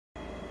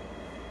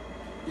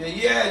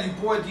Yeah, you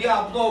boy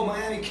Diablo,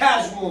 Miami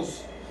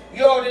Casuals.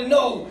 You already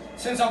know,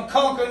 since I'm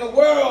conquering the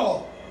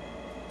world,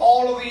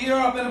 all over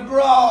Europe and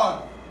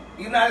abroad,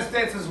 the United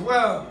States as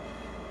well.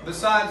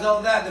 Besides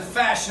all that, the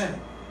fashion,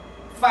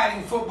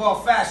 fighting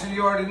football fashion,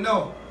 you already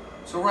know.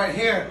 So right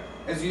here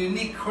is a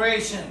unique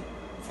creation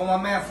from my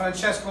man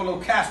Francesco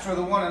Locastro,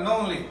 the one and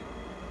only.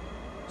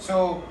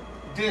 So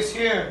this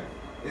here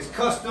is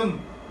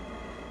custom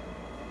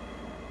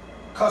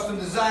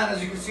design,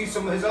 as you can see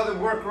some of his other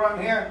work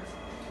around here.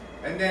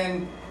 And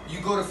then you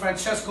go to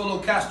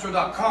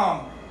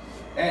francescolocastro.com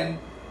and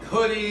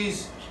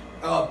hoodies,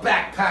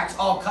 backpacks,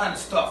 all kind of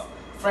stuff.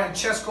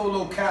 Francesco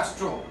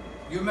Locastro.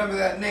 You remember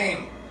that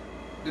name?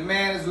 The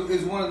man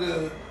is one of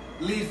the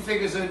lead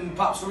figures in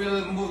pop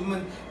surrealism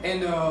movement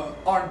and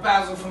Art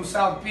Basel from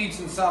South Beach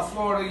in South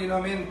Florida, you know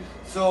what I mean?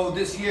 So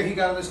this year he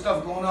got all this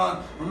stuff going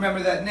on.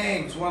 Remember that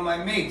name, it's one of my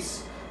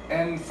mates.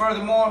 And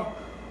furthermore,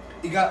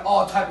 he got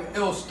all type of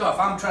ill stuff.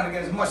 I'm trying to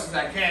get as much as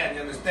I can,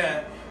 you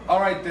understand?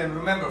 Alright then,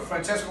 remember,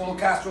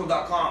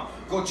 francescolocastro.com.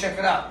 Go check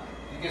it out.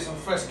 You get some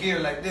fresh gear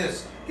like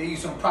this. Get you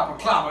some proper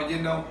clobber,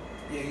 you know?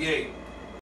 Yeah.